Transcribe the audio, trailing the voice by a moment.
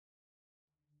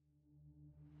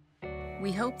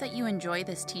We hope that you enjoy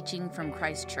this teaching from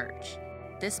Christ Church.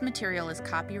 This material is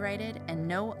copyrighted and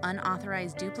no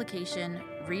unauthorized duplication,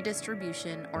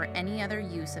 redistribution, or any other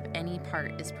use of any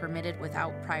part is permitted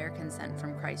without prior consent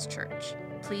from Christ Church.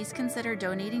 Please consider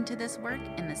donating to this work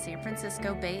in the San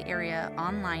Francisco Bay Area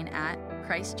online at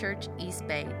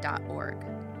christchurcheastbay.org.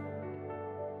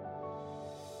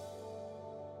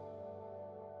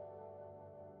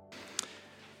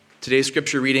 Today's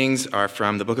scripture readings are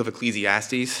from the book of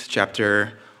Ecclesiastes,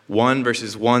 chapter 1,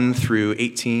 verses 1 through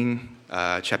 18,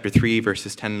 chapter 3,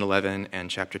 verses 10 and 11, and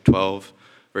chapter 12,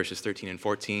 verses 13 and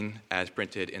 14, as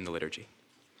printed in the liturgy.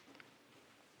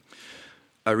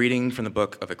 A reading from the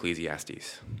book of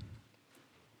Ecclesiastes.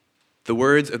 The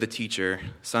words of the teacher,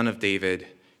 son of David,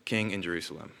 king in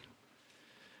Jerusalem.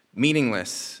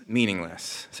 Meaningless,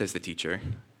 meaningless, says the teacher.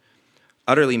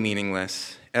 Utterly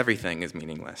meaningless, everything is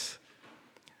meaningless.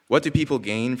 What do people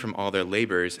gain from all their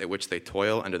labors at which they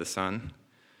toil under the sun?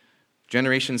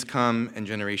 Generations come and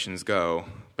generations go,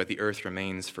 but the earth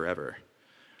remains forever.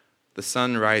 The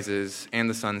sun rises and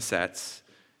the sun sets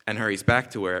and hurries back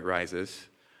to where it rises.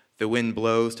 The wind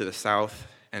blows to the south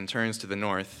and turns to the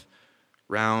north.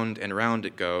 Round and round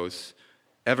it goes,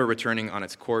 ever returning on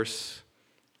its course.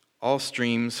 All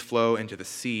streams flow into the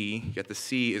sea, yet the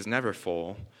sea is never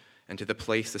full, and to the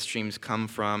place the streams come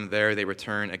from, there they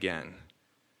return again.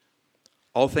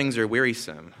 All things are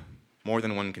wearisome, more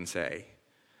than one can say.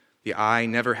 The eye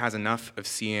never has enough of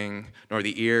seeing, nor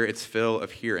the ear its fill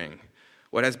of hearing.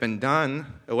 What has been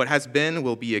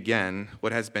will be again.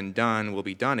 What has been done will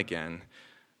be done again.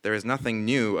 There is nothing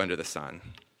new under the sun.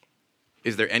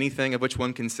 Is there anything of which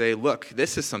one can say, look,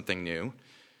 this is something new?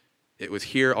 It was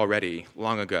here already,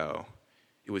 long ago.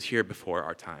 It was here before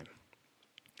our time.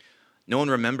 No one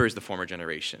remembers the former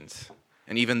generations,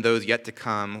 and even those yet to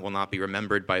come will not be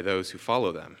remembered by those who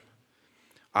follow them.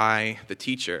 I, the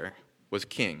teacher, was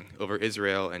king over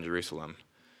Israel and Jerusalem.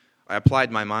 I applied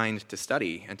my mind to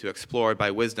study and to explore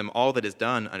by wisdom all that is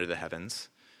done under the heavens.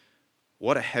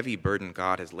 What a heavy burden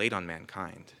God has laid on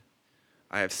mankind.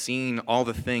 I have seen all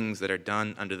the things that are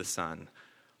done under the sun.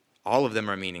 All of them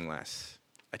are meaningless,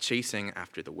 a chasing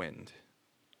after the wind.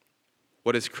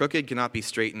 What is crooked cannot be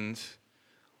straightened.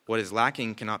 What is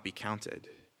lacking cannot be counted.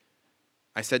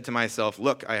 I said to myself,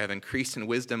 look, I have increased in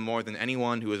wisdom more than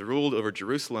anyone who has ruled over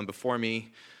Jerusalem before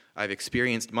me. I have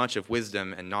experienced much of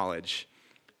wisdom and knowledge.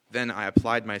 Then I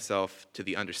applied myself to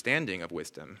the understanding of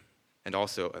wisdom and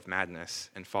also of madness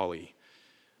and folly.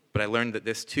 But I learned that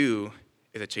this too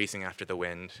is a chasing after the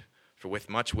wind, for with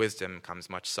much wisdom comes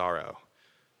much sorrow.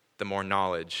 The more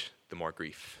knowledge, the more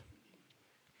grief.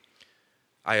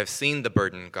 I have seen the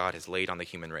burden God has laid on the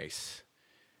human race.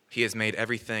 He has made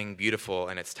everything beautiful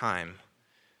in its time.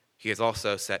 He has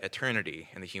also set eternity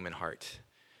in the human heart.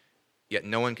 Yet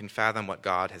no one can fathom what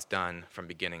God has done from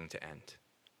beginning to end.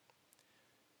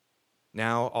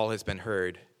 Now all has been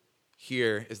heard.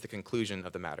 Here is the conclusion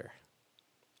of the matter.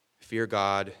 Fear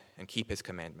God and keep his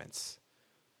commandments,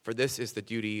 for this is the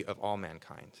duty of all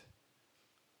mankind.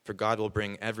 For God will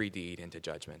bring every deed into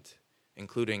judgment,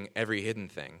 including every hidden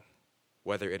thing,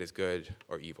 whether it is good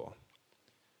or evil.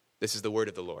 This is the word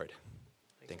of the Lord.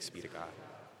 Thanks be to God.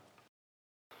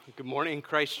 Good morning,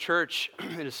 Christ Church.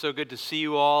 It is so good to see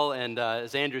you all, and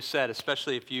as Andrew said,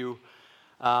 especially if you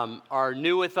are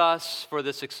new with us for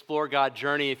this Explore God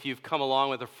journey, if you've come along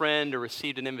with a friend or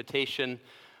received an invitation,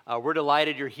 we're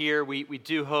delighted you're here. We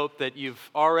do hope that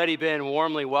you've already been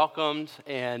warmly welcomed,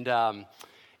 and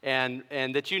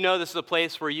that you know this is a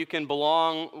place where you can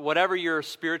belong, whatever your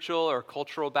spiritual or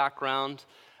cultural background,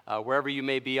 wherever you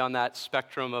may be on that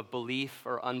spectrum of belief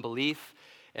or unbelief.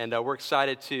 And we're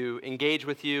excited to engage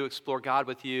with you, explore God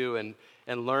with you, and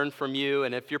learn from you.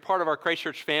 And if you're part of our Christ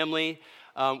Church family,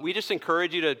 we just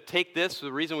encourage you to take this.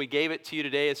 The reason we gave it to you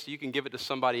today is so you can give it to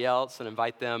somebody else and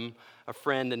invite them, a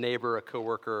friend, a neighbor, a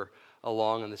coworker,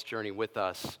 along on this journey with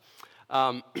us.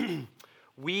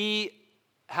 We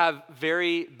have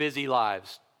very busy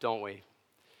lives, don't we?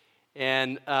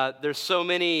 And there's so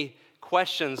many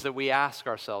questions that we ask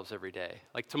ourselves every day.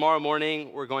 Like tomorrow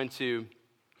morning, we're going to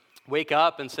wake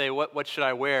up and say, what should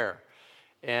I wear?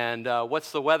 And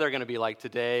what's the weather going to be like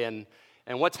today? And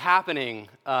what's happening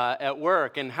at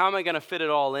work? And how am I going to fit it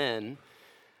all in?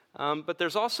 But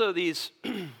there's also these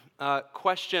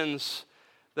questions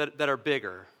that are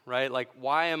bigger, right? Like,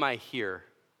 why am I here?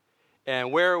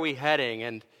 And where are we heading?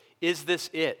 And is this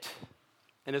it?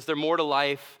 And is there more to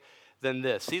life than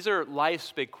this? These are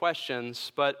life's big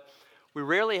questions, but we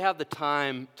rarely have the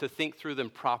time to think through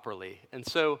them properly. And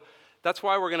so that's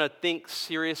why we're going to think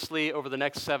seriously over the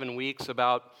next 7 weeks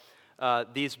about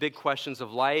these big questions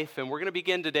of life. And we're going to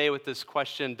begin today with this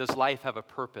question, does life have a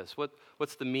purpose?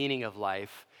 What's the meaning of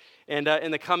life? And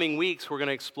in the coming weeks, we're going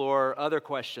to explore other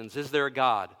questions. Is there a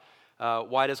God?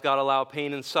 Why does God allow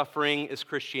pain and suffering? Is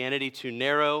Christianity too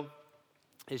narrow?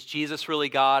 Is Jesus really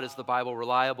God? Is the Bible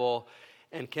reliable?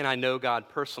 And can I know God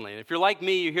personally? And if you're like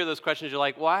me, you hear those questions, you're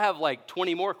like, well, I have like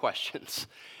 20 more questions.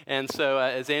 And so,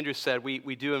 as Andrew said,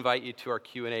 we do invite you to our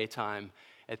Q&A time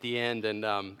at the end.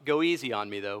 And go easy on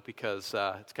me, though, because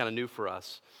it's kind of new for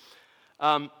us.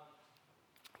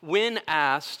 When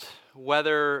asked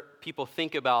whether people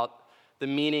think about the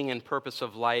meaning and purpose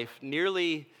of life,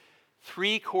 nearly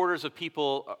 3/4 of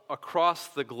people across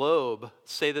the globe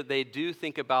say that they do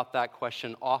think about that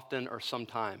question often or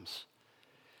sometimes.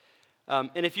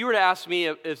 And if you were to ask me,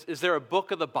 is there a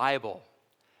book of the Bible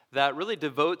that really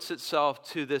devotes itself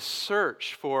to this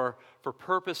search for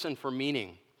purpose and for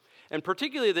meaning, and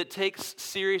particularly that takes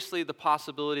seriously the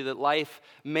possibility that life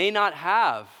may not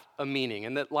have a meaning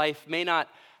and that life may not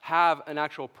have an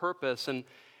actual purpose, and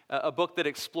a book that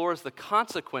explores the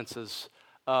consequences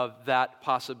of that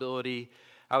possibility,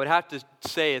 I would have to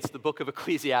say it's the book of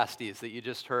Ecclesiastes that you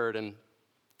just heard. And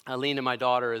Aline, my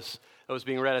daughter, as it was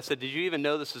being read, I said, did you even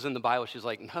know this is in the Bible? She's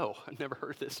like, no, I've never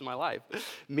heard this in my life.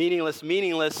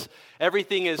 Meaningless.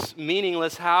 Everything is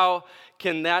meaningless. How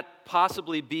can that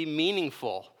possibly be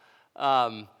meaningful?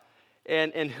 And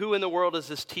who in the world is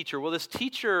this teacher? Well, this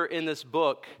teacher in this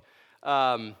book,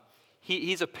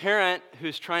 he's a parent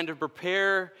who's trying to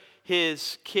prepare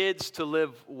his kids to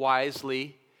live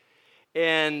wisely.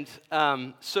 And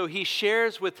so he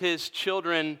shares with his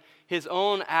children his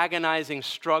own agonizing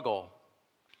struggle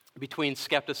between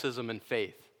skepticism and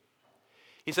faith.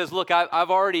 He says, look,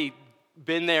 I've already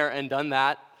been there and done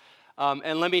that.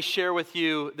 And let me share with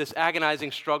you this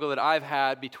agonizing struggle that I've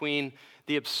had between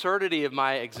the absurdity of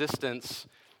my existence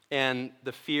and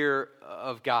the fear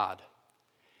of God.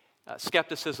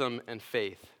 Skepticism and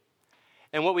faith.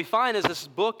 And what we find is this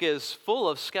book is full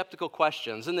of skeptical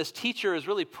questions. And this teacher is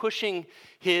really pushing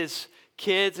his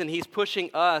kids and he's pushing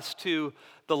us to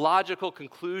the logical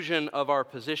conclusion of our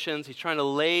positions. He's trying to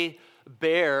lay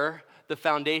bare the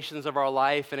foundations of our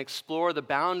life and explore the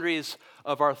boundaries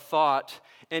of our thought.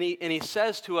 And he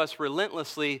says to us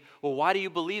relentlessly, well, why do you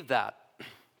believe that?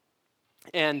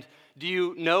 And do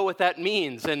you know what that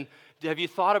means? And have you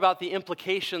thought about the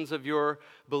implications of your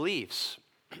beliefs?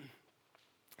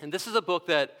 And this is a book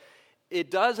that it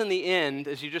does in the end,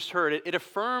 as you just heard, it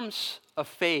affirms a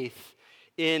faith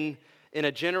in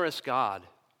a generous God.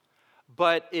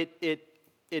 But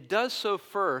it does so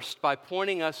first by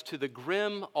pointing us to the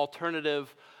grim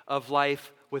alternative of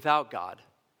life without God.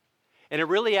 And it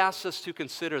really asks us to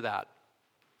consider that.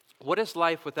 What is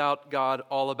life without God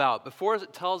all about? Before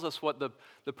it tells us what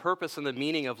the purpose and the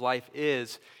meaning of life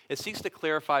is, it seeks to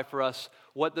clarify for us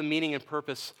what the meaning and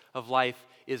purpose of life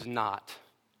is not.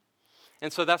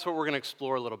 And so that's what we're going to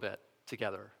explore a little bit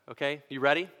together, okay? You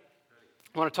ready?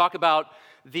 I want to talk about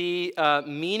the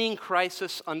meaning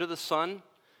crisis under the sun,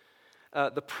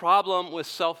 the problem with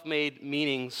self-made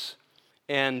meanings,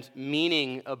 and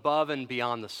meaning above and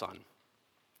beyond the sun.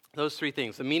 Those three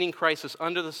things, the meaning crisis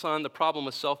under the sun, the problem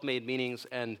with self-made meanings,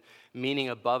 and meaning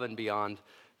above and beyond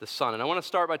the sun. And I want to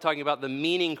start by talking about the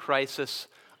meaning crisis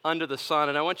under the sun,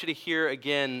 and I want you to hear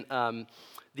again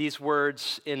these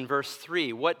words in verse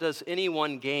 3. What does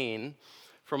anyone gain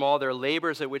from all their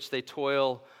labors at which they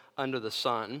toil under the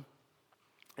sun?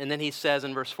 And then he says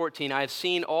in verse 14, I have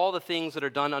seen all the things that are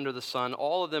done under the sun.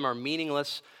 All of them are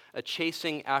meaningless, a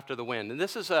chasing after the wind. And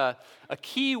this is a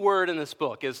key word in this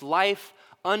book, is life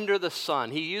under the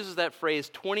sun. He uses that phrase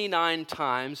 29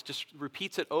 times, just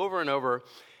repeats it over and over.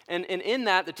 And in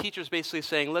that, the teacher's basically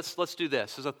saying, let's do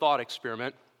this as a thought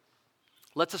experiment.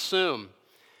 Let's assume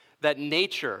that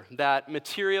nature, that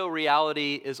material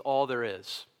reality is all there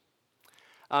is.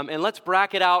 And let's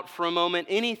bracket out for a moment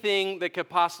anything that could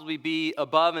possibly be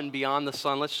above and beyond the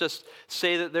sun. Let's just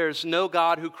say that there's no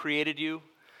God who created you,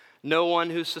 no one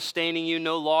who's sustaining you,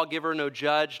 no lawgiver, no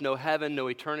judge, no heaven, no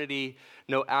eternity,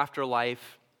 no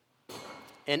afterlife.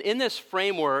 And in this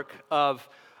framework of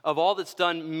all that's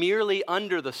done merely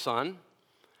under the sun,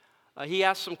 he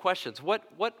asks some questions.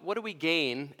 What do we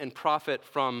gain and profit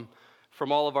from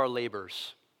all of our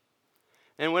labors?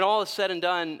 And when all is said and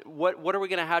done, what are we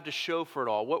going to have to show for it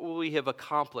all? What will we have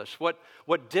accomplished?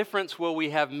 What difference will we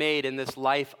have made in this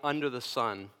life under the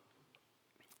sun?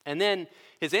 And then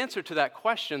his answer to that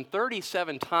question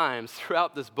 37 times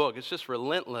throughout this book, it's just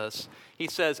relentless. He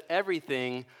says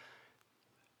everything,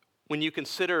 when you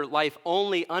consider life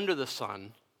only under the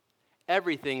sun,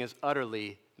 everything is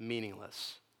utterly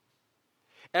meaningless.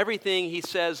 Everything, he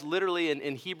says, literally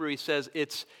in Hebrew, he says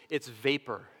it's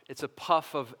vapor. It's a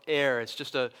puff of air. It's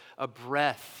just a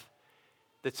breath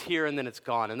that's here and then it's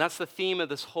gone. And that's the theme of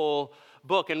this whole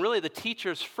book. And really the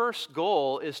teacher's first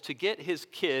goal is to get his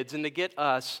kids and to get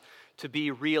us to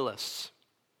be realists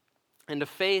and to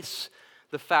face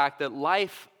the fact that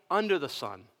life under the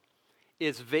sun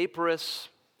is vaporous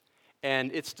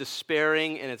and it's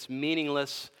despairing and it's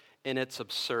meaningless and it's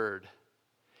absurd.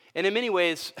 And in many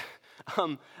ways,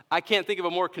 I can't think of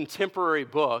a more contemporary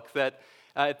book that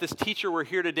if this teacher were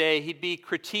here today, he'd be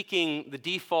critiquing the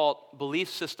default belief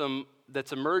system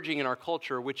that's emerging in our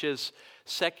culture, which is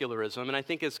secularism, and I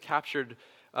think is captured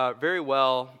very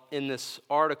well in this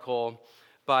article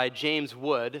by James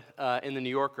Wood in The New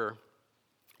Yorker.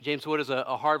 James Wood is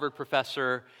a Harvard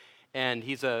professor, and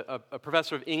he's a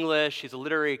professor of English. He's a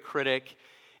literary critic,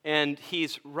 and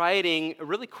he's writing,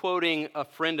 really quoting a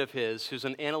friend of his who's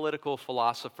an analytical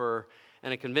philosopher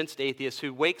and a convinced atheist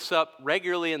who wakes up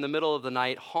regularly in the middle of the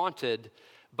night haunted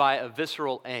by a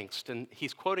visceral angst. And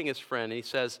he's quoting his friend, and he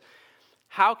says,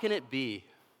 "How can it be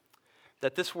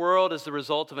that this world is the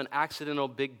result of an accidental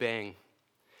Big Bang?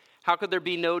 How could there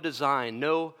be no design,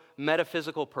 no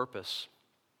metaphysical purpose?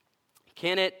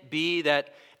 Can it be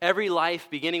that every life,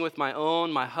 beginning with my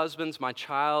own, my husband's, my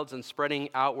child's, and spreading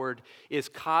outward, is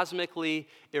cosmically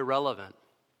irrelevant?"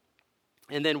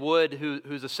 And then Wood,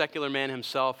 who's a secular man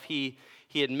himself, he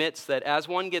admits that as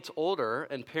one gets older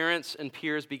and parents and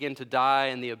peers begin to die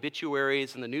and the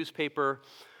obituaries in the newspaper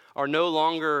are no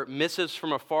longer missives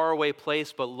from a faraway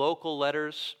place but local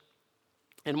letters,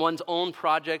 and one's own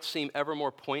projects seem ever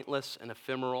more pointless and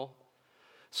ephemeral,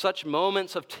 such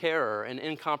moments of terror and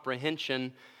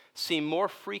incomprehension seem more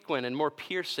frequent and more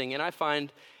piercing, and I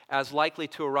find as likely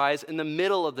to arise in the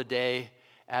middle of the day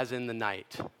as in the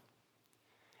night.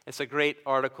 It's a great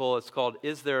article. It's called,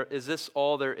 Is This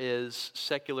All There Is?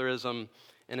 Secularism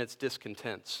and Its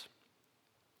Discontents.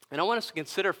 And I want us to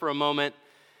consider for a moment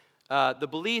the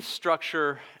belief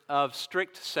structure of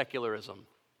strict secularism.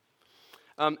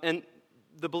 And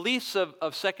the beliefs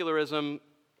of secularism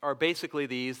are basically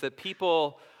these: that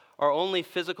people are only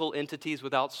physical entities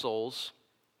without souls,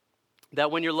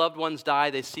 that when your loved ones die,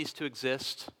 they cease to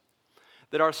exist,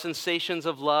 that our sensations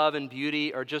of love and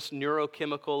beauty are just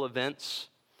neurochemical events,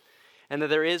 and that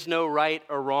there is no right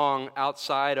or wrong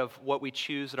outside of what we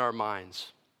choose in our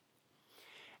minds.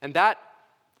 And that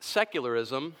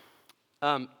secularism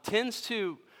tends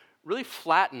to really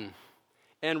flatten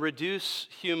and reduce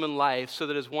human life so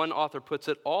that, as one author puts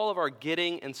it, all of our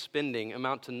getting and spending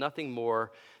amount to nothing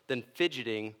more than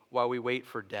fidgeting while we wait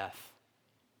for death.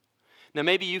 Now,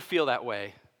 maybe you feel that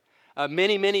way.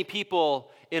 Many people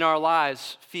in our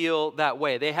lives feel that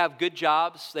way. They have good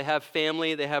jobs, they have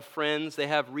family, they have friends, they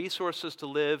have resources to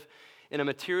live in a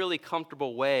materially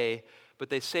comfortable way, but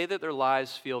they say that their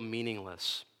lives feel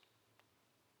meaningless.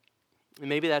 And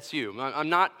maybe that's you. I'm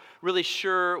not really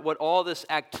sure what all this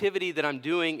activity that I'm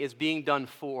doing is being done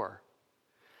for.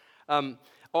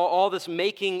 All this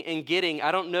making and getting,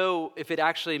 I don't know if it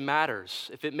actually matters,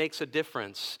 if it makes a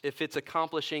difference, if it's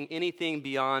accomplishing anything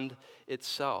beyond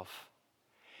itself.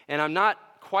 And I'm not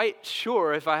quite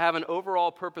sure if I have an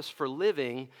overall purpose for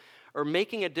living or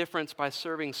making a difference by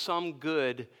serving some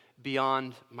good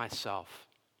beyond myself.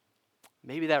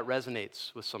 Maybe that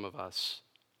resonates with some of us.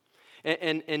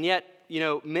 And yet,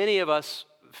 many of us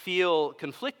feel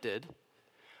conflicted.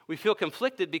 We feel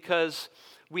conflicted because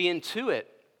we intuit,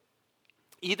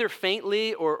 either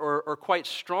faintly or quite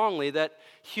strongly, that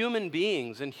human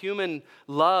beings and human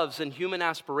loves and human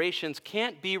aspirations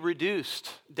can't be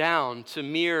reduced down to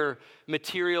mere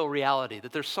material reality,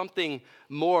 that there's something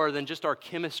more than just our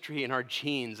chemistry and our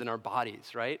genes and our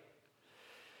bodies, right?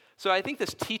 So I think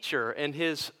this teacher and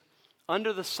his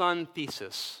under the sun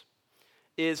thesis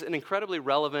is an incredibly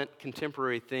relevant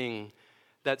contemporary thing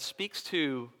that speaks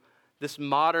to this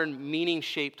modern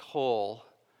meaning-shaped hole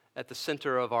at the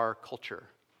center of our culture.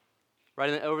 Right?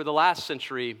 And over the last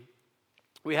century,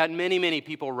 we had many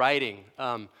people writing.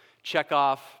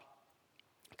 Chekhov,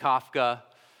 Kafka,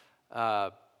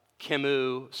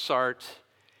 Camus, Sartre,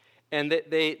 and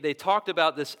they talked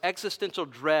about this existential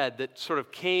dread that sort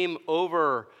of came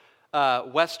over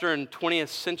Western 20th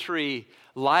century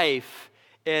life,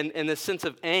 and this sense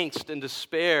of angst and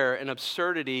despair and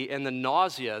absurdity and the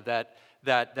nausea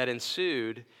that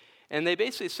ensued. And they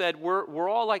basically said, we're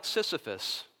all like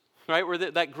Sisyphus, right? We're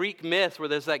that Greek myth where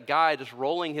there's that guy just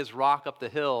rolling his rock up the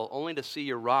hill only to see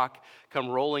your rock come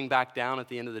rolling back down at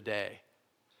the end of the day.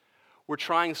 We're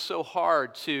trying so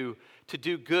hard to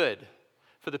do good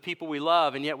for the people we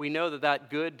love, and yet we know that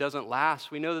good doesn't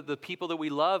last. We know that the people that we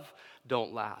love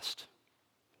don't last.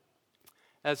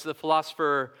 As the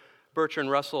philosopher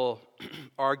Bertrand Russell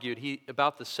argued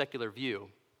about the secular view,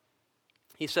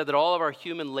 he said that all of our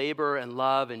human labor and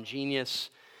love and genius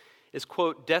is,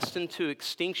 quote, destined to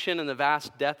extinction in the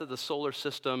vast death of the solar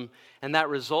system, and that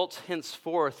results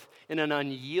henceforth in an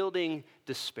unyielding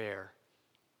despair.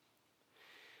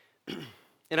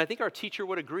 And I think our teacher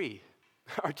would agree.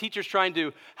 Our teacher's trying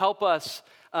to help us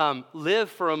live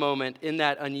for a moment in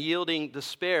that unyielding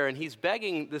despair, and he's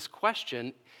begging this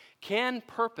question: can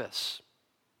purpose,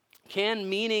 can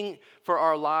meaning for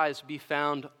our lives be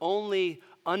found only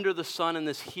under the sun in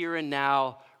this here and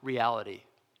now reality,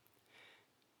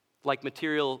 like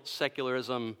material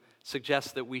secularism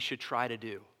suggests that we should try to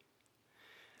do?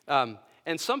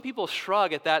 And some people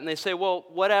shrug at that and they say, well,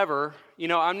 whatever,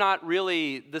 I'm not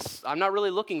really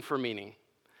looking for meaning.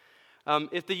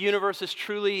 If the universe is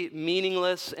truly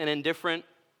meaningless and indifferent,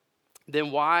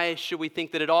 then why should we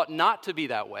think that it ought not to be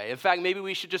that way? In fact, maybe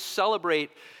we should just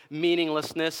celebrate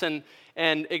meaninglessness and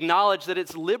acknowledge that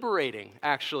it's liberating,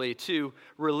 actually, to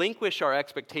relinquish our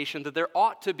expectation that there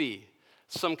ought to be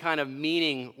some kind of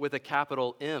meaning with a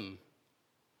capital M.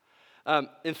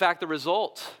 In fact, the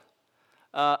result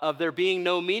of there being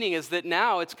no meaning is that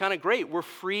now it's kind of great. We're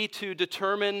free to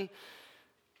determine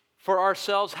for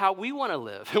ourselves how we want to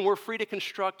live, and we're free to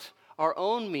construct our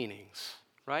own meanings,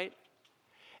 right?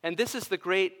 And this is the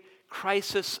great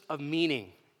crisis of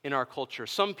meaning in our culture.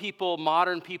 Some people,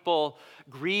 modern people,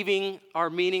 grieving our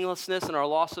meaninglessness and our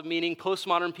loss of meaning.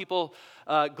 Postmodern people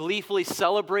gleefully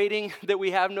celebrating that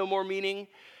we have no more meaning.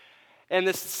 And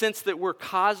this sense that we're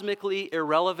cosmically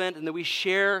irrelevant and that we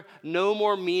share no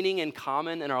more meaning in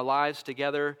common in our lives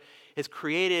together has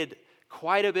created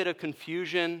quite a bit of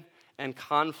confusion and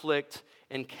conflict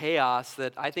and chaos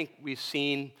that I think we've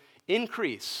seen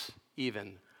increase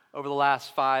even over the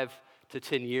last 5 to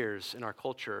 10 years in our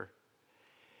culture.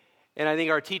 And I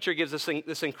think our teacher gives us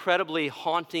this incredibly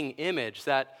haunting image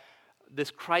that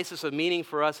this crisis of meaning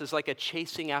for us is like a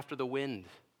chasing after the wind.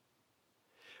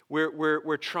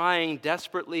 We're trying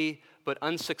desperately but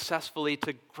unsuccessfully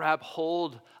to grab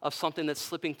hold of something that's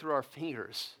slipping through our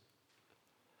fingers.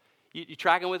 You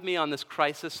tracking with me on this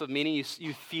crisis of meaning?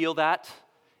 You feel that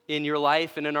in your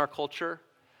life and in our culture?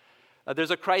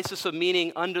 There's a crisis of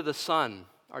meaning under the sun,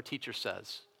 our teacher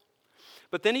says.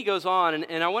 But then he goes on,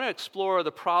 and I want to explore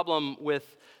the problem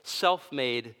with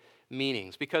self-made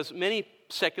meanings, because many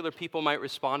secular people might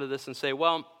respond to this and say,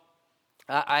 well,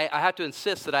 I have to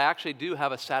insist that I actually do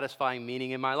have a satisfying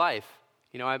meaning in my life.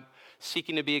 I'm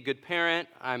seeking to be a good parent.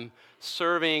 I'm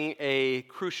serving a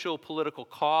crucial political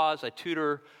cause. I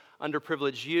tutor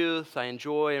underprivileged youth. I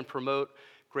enjoy and promote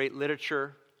great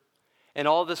literature. And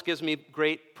all of this gives me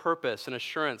great purpose and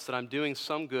assurance that I'm doing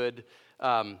some good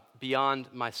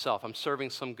beyond myself. I'm serving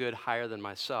some good higher than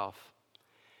myself.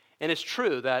 And it's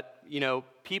true that,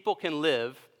 people can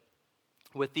live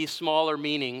with these smaller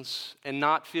meanings and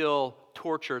not feel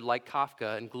tortured like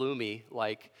Kafka and gloomy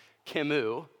like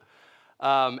Camus.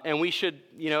 And we should,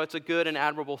 it's a good and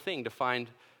admirable thing to find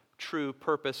true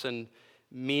purpose and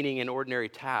meaning in ordinary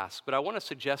tasks. But I want to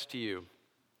suggest to you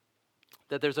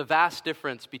that there's a vast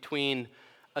difference between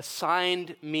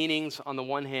assigned meanings on the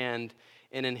one hand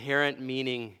and inherent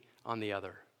meaning on the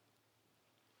other.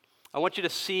 I want you to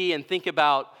see and think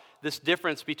about this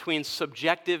difference between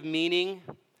subjective meaning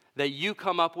that you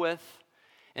come up with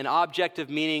and objective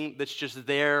meaning that's just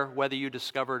there whether you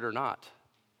discover it or not.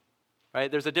 Right?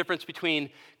 There's a difference between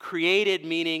created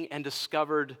meaning and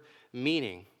discovered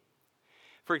meaning.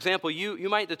 For example, you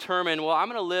might determine, well, I'm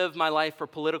going to live my life for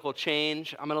political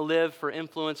change. I'm going to live for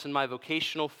influence in my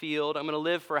vocational field. I'm going to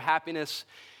live for happiness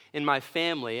in my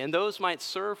family. And those might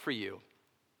serve for you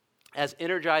as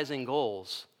energizing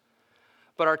goals.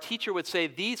 But our teacher would say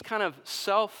these kind of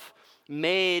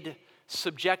self-made,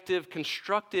 subjective,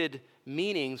 constructed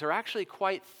meanings are actually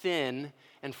quite thin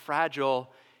and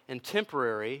fragile and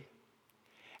temporary.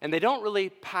 And they don't really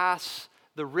pass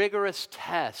the rigorous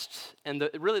test and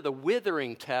the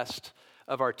withering test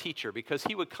of our teacher, because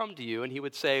he would come to you and he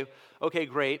would say, okay,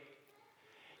 great.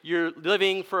 You're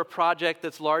living for a project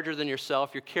that's larger than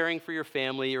yourself. You're caring for your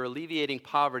family. You're alleviating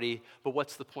poverty. But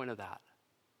what's the point of that?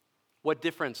 What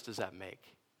difference does that make?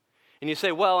 And you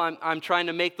say, well, I'm trying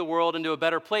to make the world into a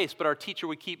better place. But our teacher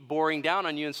would keep boring down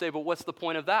on you and say, but what's the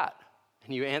point of that?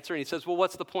 And you answer and he says, well,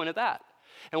 what's the point of that?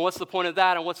 And what's the point of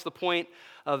that? And what's the point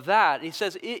of that? And he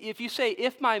says, if you say,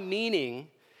 if my meaning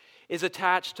is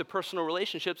attached to personal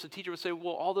relationships, the teacher would say,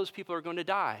 well, all those people are going to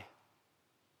die.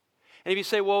 And if you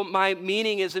say, well, my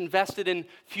meaning is invested in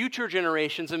future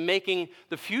generations and making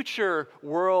the future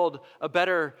world a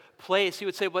better place, he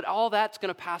would say, but all that's going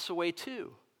to pass away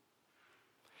too.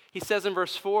 He says in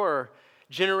verse 4,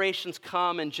 generations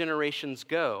come and generations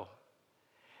go.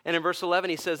 And in verse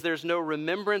 11, he says, there's no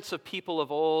remembrance of people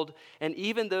of old, and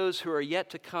even those who are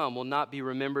yet to come will not be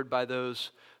remembered by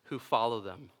those who follow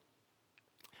them.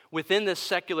 Within this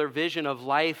secular vision of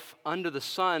life under the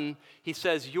sun, he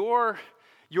says, your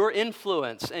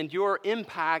influence and your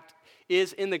impact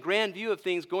is, in the grand view of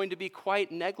things, going to be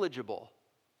quite negligible.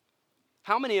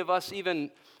 How many of us even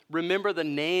remember the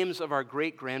names of our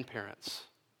great-grandparents?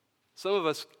 Some of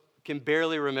us can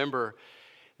barely remember.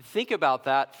 Think about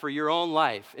that for your own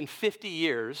life. In 50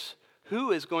 years,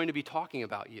 who is going to be talking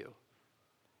about you?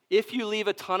 If you leave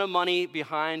a ton of money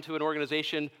behind to an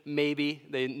organization, maybe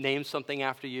they name something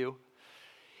after you.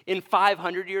 In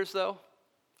 500 years, though,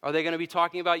 are they going to be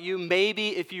talking about you? Maybe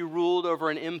if you ruled over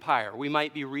an empire, we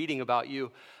might be reading about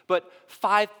you. But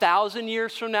 5,000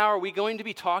 years from now, are we going to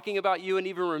be talking about you and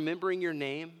even remembering your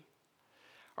name?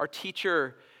 Our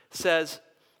teacher says,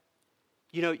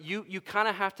 you kind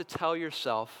of have to tell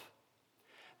yourself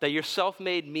that your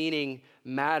self-made meaning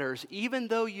matters, even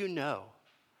though you know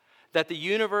that the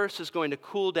universe is going to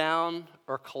cool down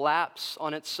or collapse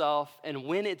on itself, and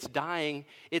when it's dying,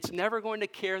 it's never going to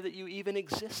care that you even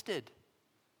existed.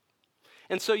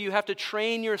 And so you have to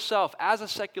train yourself as a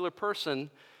secular person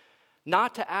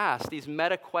not to ask these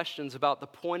meta questions about the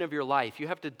point of your life. You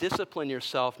have to discipline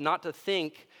yourself not to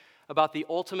think about the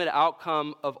ultimate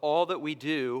outcome of all that we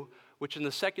do, which in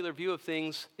the secular view of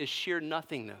things is sheer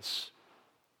nothingness.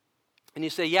 And you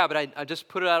say, yeah, but I just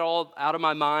put it all out of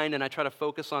my mind and I try to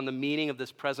focus on the meaning of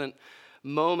this present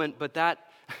moment. But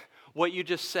what you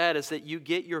just said is that you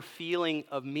get your feeling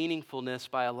of meaningfulness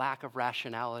by a lack of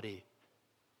rationality.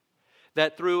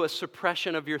 That through a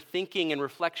suppression of your thinking and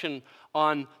reflection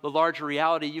on the larger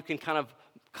reality, you can kind of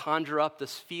conjure up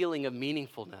this feeling of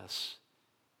meaningfulness.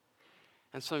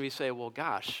 And some of you say, well,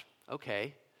 gosh,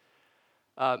 okay.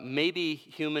 Maybe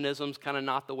humanism's kind of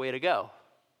not the way to go.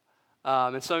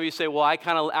 And some of you say, well, I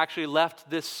kind of actually left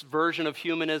this version of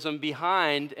humanism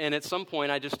behind, and at some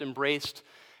point I just embraced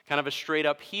kind of a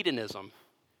straight-up hedonism,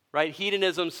 right?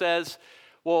 Hedonism says,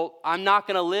 well, I'm not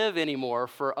going to live anymore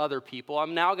for other people.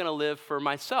 I'm now going to live for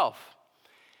myself.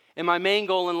 And my main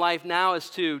goal in life now is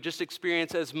to just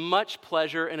experience as much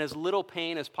pleasure and as little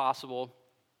pain as possible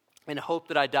and hope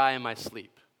that I die in my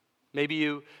sleep. Maybe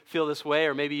you feel this way,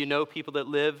 or maybe you know people that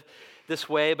live this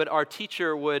way, but our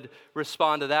teacher would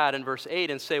respond to that in verse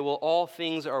 8 and say, well, all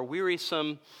things are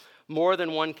wearisome, more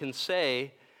than one can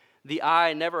say. The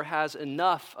eye never has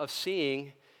enough of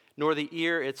seeing, nor the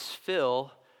ear its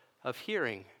fill of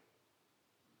hearing.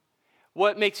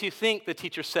 What makes you think, the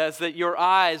teacher says, that your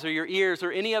eyes or your ears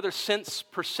or any other sense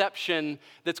perception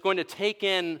that's going to take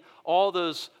in all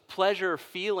those pleasure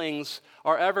feelings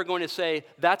are ever going to say,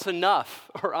 that's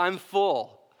enough, or I'm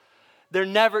full?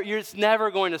 It's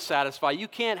never going to satisfy.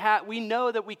 We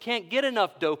know that we can't get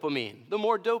enough dopamine. The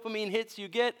more dopamine hits you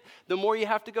get, the more you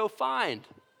have to go find.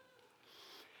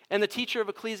 And the teacher of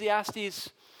Ecclesiastes,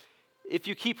 if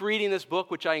you keep reading this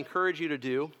book, which I encourage you to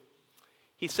do,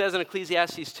 he says in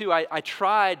Ecclesiastes 2, I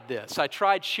tried this. I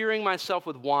tried cheering myself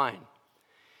with wine.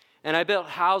 And I built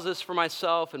houses for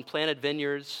myself and planted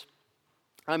vineyards.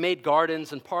 I made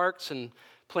gardens and parks and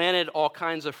planted all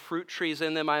kinds of fruit trees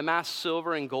in them. I amassed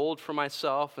silver and gold for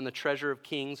myself and the treasure of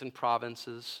kings and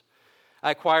provinces.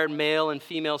 I acquired male and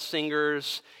female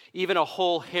singers, even a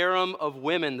whole harem of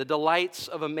women, the delights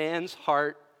of a man's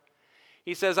heart.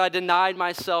 He says, I denied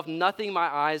myself nothing my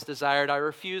eyes desired. I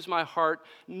refused my heart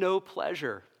no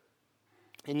pleasure.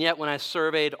 And yet when I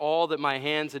surveyed all that my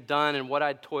hands had done and what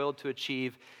I'd toiled to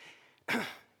achieve,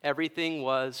 everything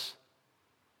was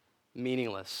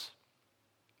meaningless.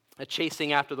 A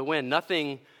chasing after the wind.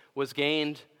 Nothing was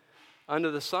gained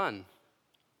under the sun.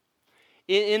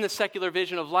 In the secular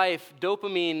vision of life,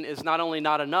 dopamine is not only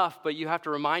not enough, but you have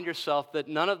to remind yourself that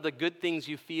none of the good things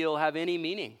you feel have any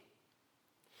meaning.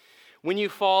 When you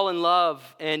fall in love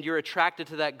and you're attracted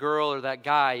to that girl or that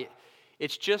guy,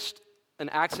 it's just an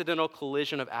accidental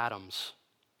collision of atoms.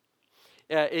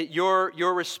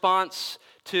 Your response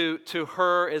to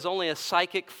her is only a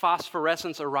psychic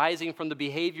phosphorescence arising from the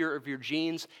behavior of your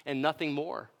genes and nothing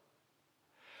more.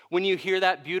 When you hear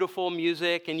that beautiful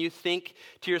music and you think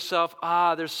to yourself,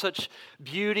 there's such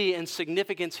beauty and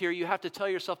significance here, you have to tell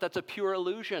yourself that's a pure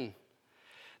illusion.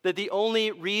 That the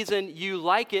only reason you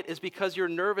like it is because your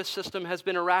nervous system has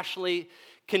been irrationally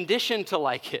conditioned to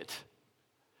like it.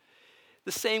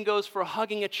 The same goes for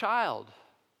hugging a child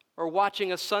or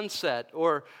watching a sunset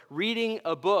or reading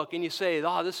a book and you say,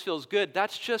 this feels good.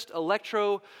 That's just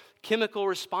electrochemical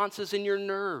responses in your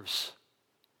nerves.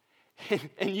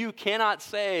 And you cannot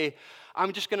say,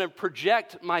 I'm just going to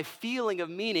project my feeling of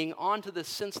meaning onto this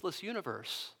senseless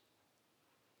universe.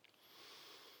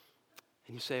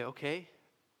 And you say, okay,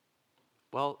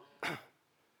 well,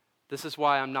 this is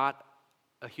why I'm not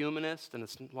a humanist, and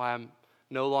it's why I'm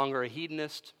no longer a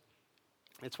hedonist.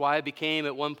 It's why I became,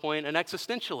 at one point, an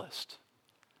existentialist.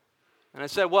 And I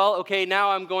said, well, okay,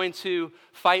 now I'm going to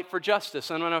fight for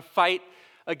justice. I'm going to fight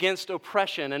against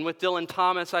oppression. And with Dylan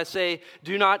Thomas, I say,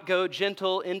 do not go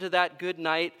gentle into that good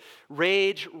night.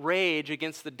 Rage, rage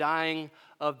against the dying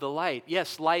of the light.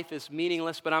 Yes, life is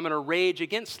meaningless, but I'm going to rage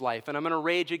against life, and I'm going to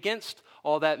rage against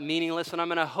all that meaningless, and I'm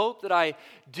going to hope that I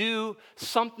do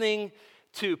something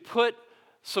to put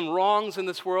some wrongs in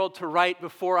this world to right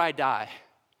before I die.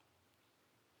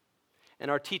 And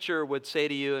our teacher would say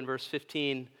to you in verse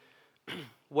 15,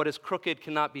 what is crooked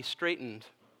cannot be straightened,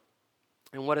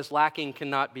 and what is lacking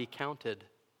cannot be counted.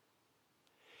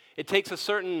 It takes a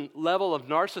certain level of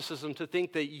narcissism to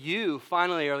think that you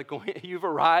finally are you've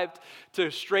arrived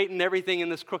to straighten everything in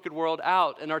this crooked world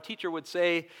out. And our teacher would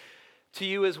say to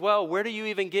you as well, where do you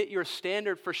even get your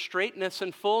standard for straightness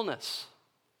and fullness,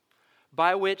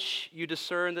 by which you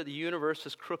discern that the universe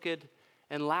is crooked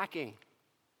and lacking?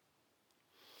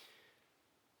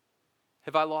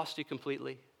 Have I lost you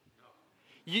completely?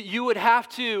 You would have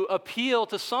to appeal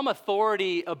to some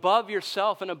authority above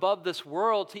yourself and above this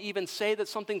world to even say that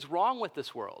something's wrong with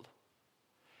this world.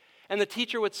 And the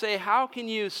teacher would say, how can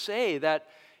you say that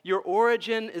your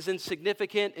origin is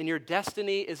insignificant and your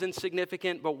destiny is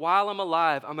insignificant, but while I'm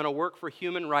alive, I'm going to work for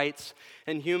human rights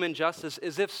and human justice,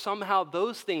 as if somehow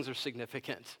those things are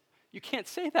significant? You can't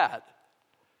say that.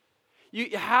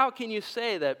 How can you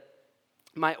say that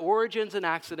my origin's an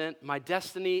accident, my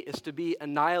destiny is to be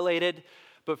annihilated,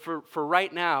 but for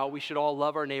right now, we should all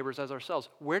love our neighbors as ourselves?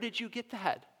 Where did you get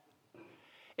that?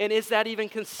 And is that even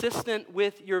consistent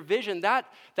with your vision? That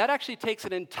actually takes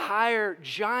an entire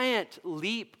giant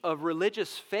leap of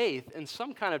religious faith and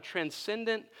some kind of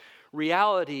transcendent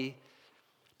reality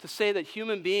to say that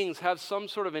human beings have some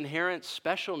sort of inherent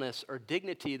specialness or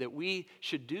dignity that we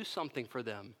should do something for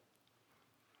them.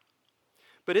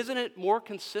 But isn't it more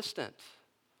consistent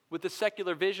with the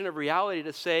secular vision of reality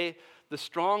to say the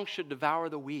strong should devour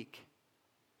the weak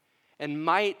and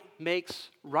might makes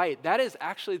right? That is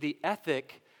actually the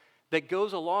ethic that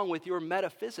goes along with your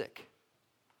metaphysic.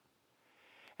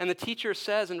 And the teacher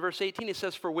says in verse 18, he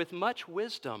says, for with much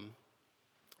wisdom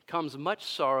comes much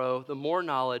sorrow, the more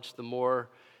knowledge, the more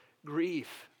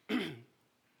grief.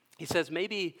 He says,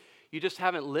 maybe you just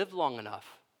haven't lived long enough,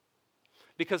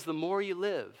 because the more you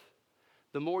live,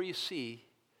 the more you see,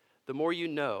 the more you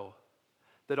know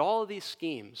that all of these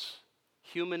schemes,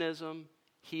 humanism,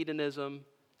 hedonism,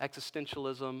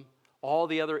 existentialism, all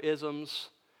the other isms,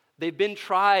 they've been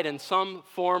tried in some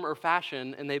form or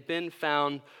fashion, and they've been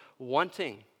found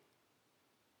wanting.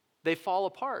 They fall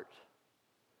apart.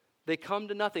 They come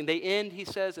to nothing. They end, he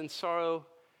says, in sorrow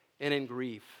and in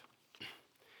grief.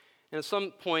 And at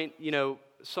some point,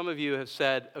 some of you have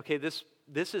said, okay, this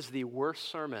is the worst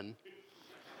sermon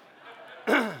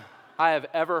I have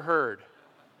ever heard.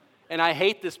 And I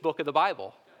hate this book of the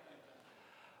Bible.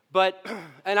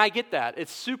 And I get that.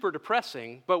 It's super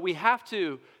depressing, but we have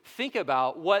to think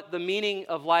about what the meaning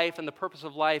of life and the purpose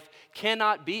of life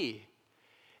cannot be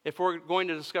if we're going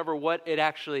to discover what it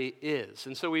actually is.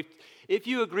 And so if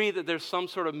you agree that there's some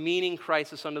sort of meaning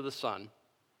crisis under the sun,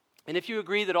 and if you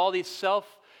agree that all these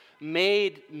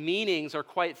self-made meanings are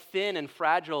quite thin and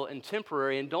fragile and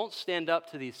temporary and don't stand up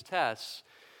to these tests,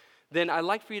 then I'd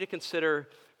like for you to consider,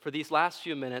 for these last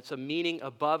few minutes, a meaning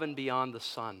above and beyond the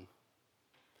sun.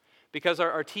 Because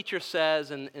our teacher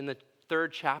says in the 3rd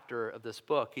chapter of this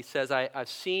book, he says, I've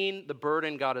seen the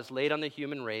burden God has laid on the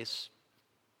human race.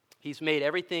 He's made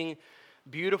everything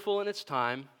beautiful in its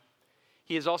time.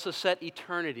 He has also set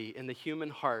eternity in the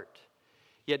human heart.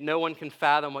 Yet no one can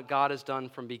fathom what God has done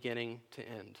from beginning to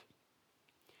end.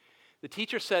 The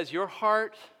teacher says, your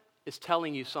heart is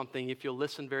telling you something if you'll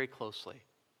listen very closely.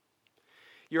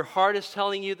 Your heart is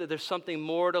telling you that there's something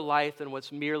more to life than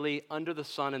what's merely under the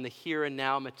sun in the here and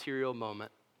now material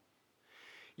moment.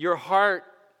 Your heart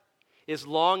is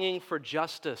longing for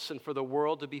justice and for the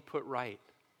world to be put right.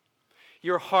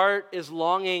 Your heart is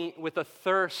longing with a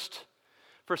thirst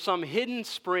for some hidden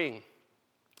spring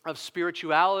of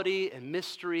spirituality and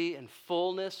mystery and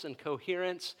fullness and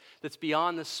coherence that's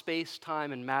beyond the space,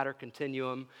 time, and matter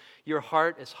continuum. Your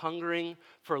heart is hungering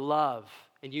for love.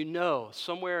 And you know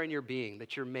somewhere in your being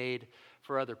that you're made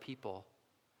for other people.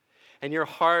 And your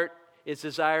heart is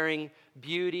desiring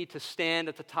beauty, to stand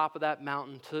at the top of that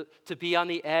mountain, to be on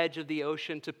the edge of the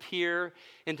ocean, to peer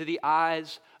into the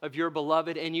eyes of your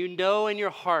beloved. And you know in your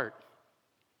heart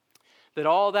that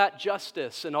all that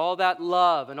justice and all that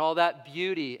love and all that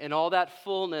beauty and all that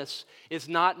fullness is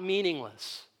not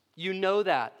meaningless. You know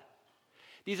that.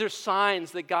 These are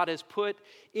signs that God has put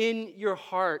in your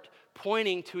heart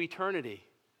pointing to eternity.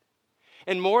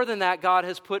 And more than that, God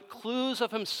has put clues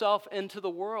of himself into the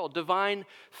world, divine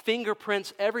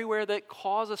fingerprints everywhere that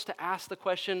cause us to ask the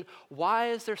question, why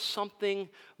is there something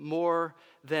more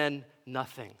than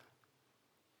nothing?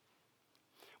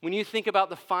 When you think about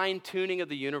the fine-tuning of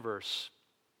the universe,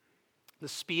 the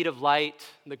speed of light,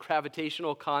 the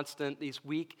gravitational constant, these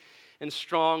weak and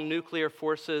strong nuclear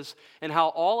forces, and how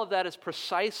all of that is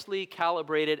precisely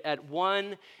calibrated at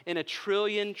 1 in a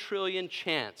trillion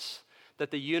chance that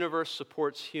the universe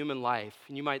supports human life.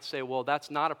 And you might say, well,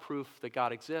 that's not a proof that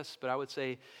God exists, but I would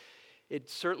say it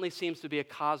certainly seems to be a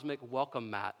cosmic welcome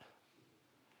mat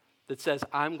that says,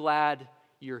 I'm glad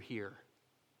you're here.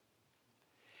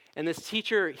 And this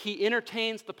teacher, he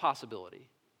entertains the possibility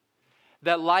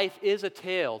that life is a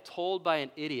tale told by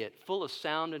an idiot, full of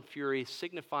sound and fury,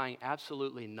 signifying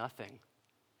absolutely nothing.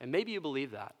 And maybe you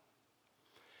believe that.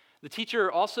 The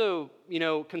teacher also,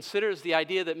 considers the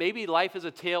idea that maybe life is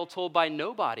a tale told by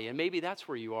nobody, and maybe that's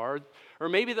where you are. Or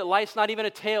maybe that life's not even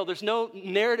a tale. There's no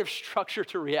narrative structure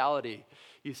to reality,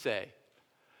 you say.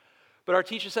 But our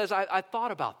teacher says, I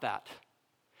thought about that.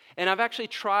 And I've actually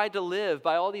tried to live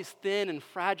by all these thin and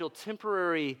fragile,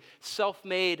 temporary,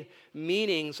 self-made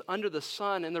meanings under the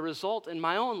sun, and the result in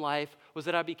my own life was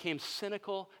that I became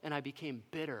cynical and I became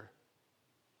bitter.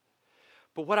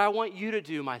 But what I want you to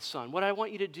do, my son, what I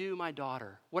want you to do, my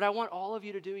daughter, what I want all of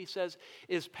you to do, he says,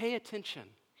 is pay attention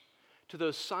to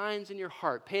those signs in your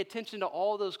heart. Pay attention to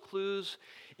all those clues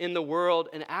in the world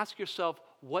and ask yourself,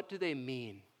 what do they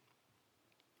mean?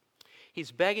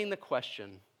 He's begging the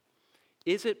question,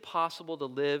 is it possible to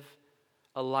live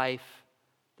a life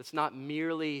that's not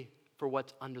merely for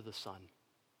what's under the sun?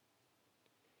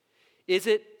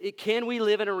 Can we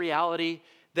live in a reality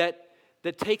that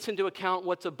takes into account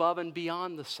what's above and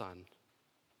beyond the sun?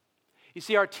 You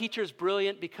see, our teacher's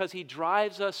brilliant because he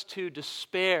drives us to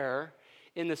despair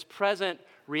in this present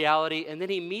reality, and then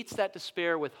he meets that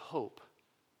despair with hope.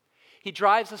 He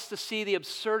drives us to see the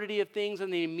absurdity of things,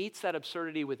 and then he meets that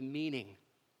absurdity with meaning.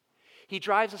 He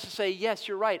drives us to say, yes,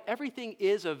 you're right, everything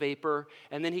is a vapor,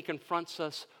 and then he confronts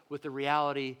us with the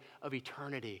reality of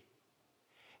eternity.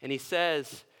 And he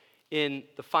says in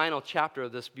the final chapter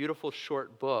of this beautiful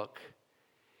short book,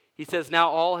 he says, now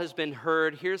all has been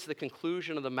heard. Here's the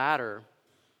conclusion of the matter.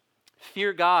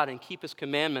 Fear God and keep his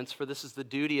commandments, for this is the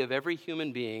duty of every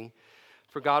human being.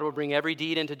 For God will bring every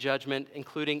deed into judgment,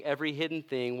 including every hidden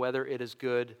thing, whether it is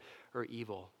good or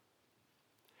evil.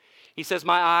 He says,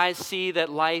 my eyes see that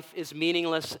life is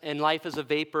meaningless and life is a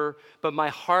vapor, but my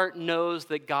heart knows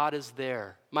that God is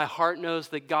there. My heart knows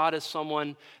that God is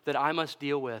someone that I must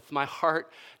deal with. My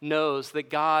heart knows that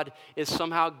God is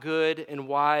somehow good and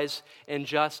wise and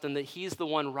just, and that he's the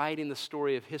one writing the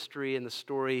story of history and the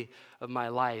story of my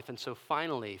life. And so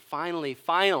finally,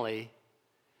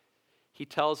 he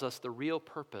tells us the real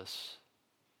purpose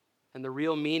and the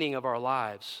real meaning of our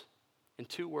lives in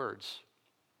 2 words.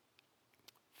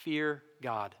 Fear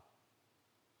God.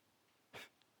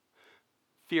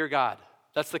 Fear God.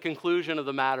 That's the conclusion of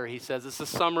the matter, he says. It's a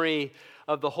summary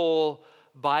of the whole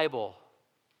Bible.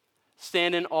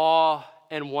 Stand in awe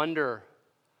and wonder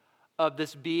of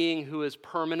this being who is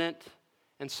permanent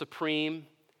and supreme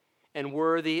and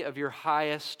worthy of your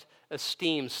highest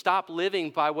esteem. Stop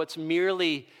living by what's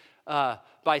merely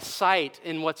by sight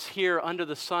in what's here under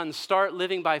the sun. Start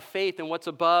living by faith in what's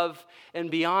above and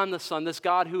beyond the sun. This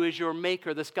God who is your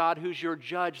maker, this God who's your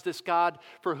judge, this God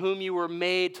for whom you were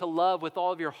made to love with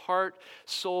all of your heart,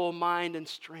 soul, mind, and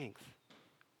strength.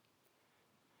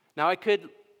 Now I could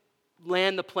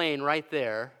land the plane right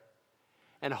there,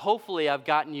 and hopefully I've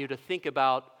gotten you to think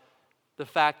about the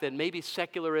fact that maybe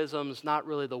secularism's not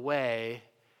really the way.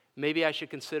 Maybe I should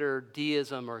consider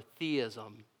deism or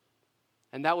theism.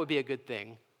 And that would be a good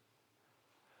thing.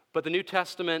 But the New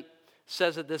Testament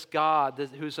says that this God,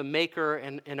 who's a maker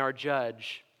and our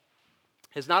judge,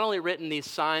 has not only written these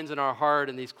signs in our heart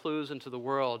and these clues into the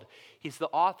world, he's the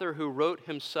author who wrote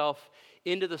himself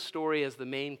into the story as the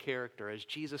main character, as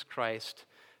Jesus Christ,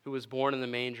 who was born in the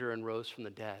manger and rose from the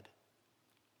dead.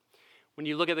 When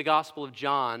you look at the Gospel of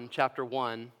John, chapter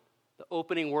 1, the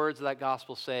opening words of that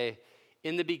gospel say,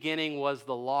 in the beginning was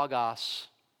the Logos,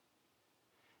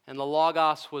 and the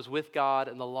Logos was with God,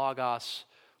 and the Logos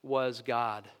was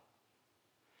God.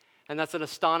 And that's an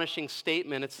astonishing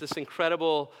statement. It's this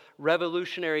incredible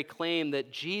revolutionary claim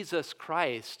that Jesus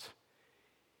Christ,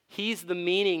 he's the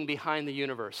meaning behind the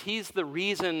universe. He's the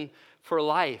reason for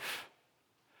life.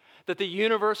 That the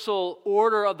universal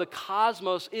order of the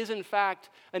cosmos is in fact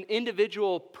an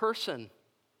individual person.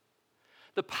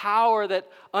 The power that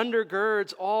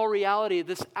undergirds all reality,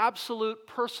 this absolute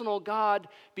personal God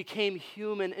became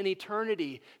human in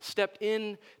eternity, stepped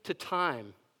into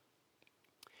time.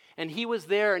 And he was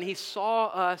there and he saw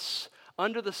us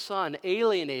under the sun,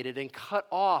 alienated and cut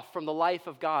off from the life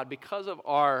of God because of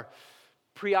our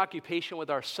preoccupation with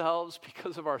ourselves,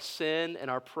 because of our sin and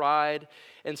our pride.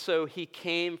 And so he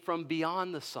came from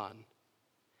beyond the sun.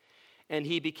 And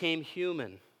he became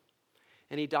human.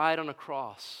 And he died on a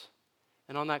cross.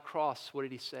 And on that cross, what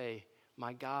did he say?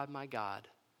 My God,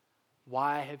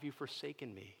 why have you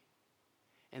forsaken me?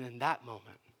 And in that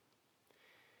moment,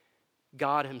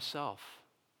 God himself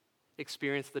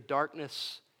experienced the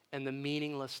darkness and the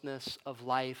meaninglessness of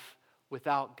life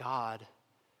without God,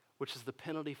 which is the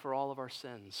penalty for all of our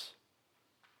sins.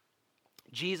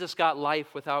 Jesus got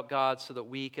life without God so that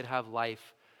we could have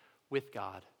life with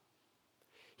God.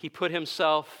 He put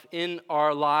himself in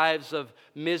our lives of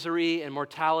misery and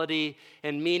mortality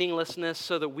and meaninglessness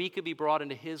so that we could be brought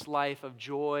into his life of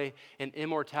joy and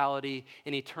immortality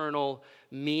and eternal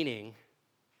meaning.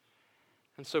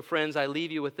 And so, friends, I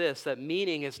leave you with this, that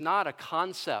meaning is not a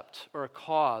concept or a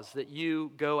cause that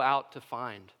you go out to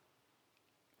find.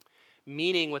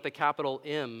 Meaning with a capital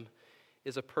M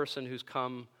is a person who's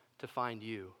come to find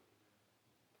you.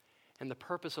 And the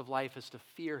purpose of life is to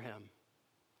fear him,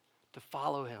 to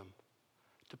follow him,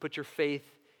 to put your faith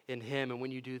in him. And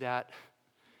when you do that,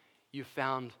 you've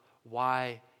found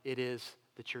why it is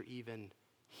that you're even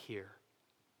here.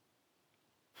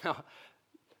 Now,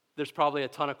 there's probably a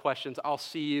ton of questions. I'll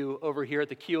see you over here at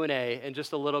the Q&A in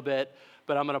just a little bit,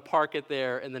 but I'm going to park it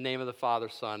there in the name of the Father,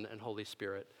 Son, and Holy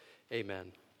Spirit.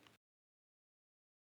 Amen.